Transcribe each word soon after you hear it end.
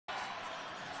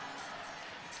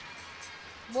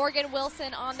Morgan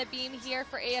Wilson on the beam here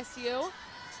for ASU.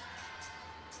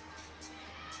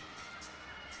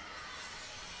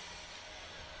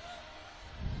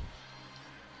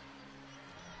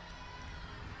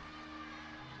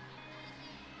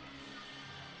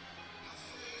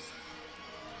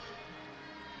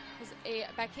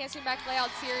 A handspring back layout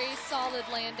series, solid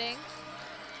landing.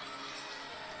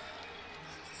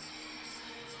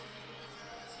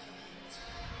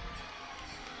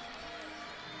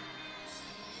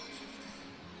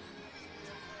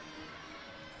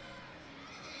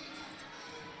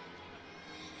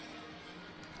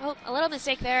 Oh, a little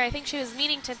mistake there. I think she was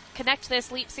meaning to connect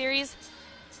this leap series.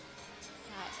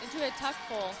 Into a tuck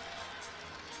full.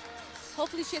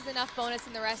 Hopefully she has enough bonus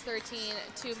in the rest 13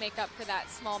 to make up for that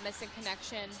small missing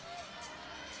connection.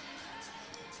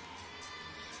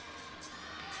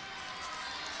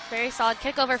 Very solid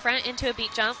kick over front into a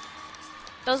beat jump.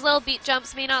 Those little beat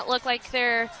jumps may not look like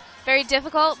they're very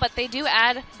difficult, but they do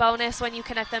add bonus when you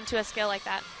connect them to a skill like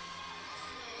that.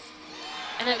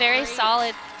 And a very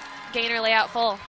solid gainer layout full.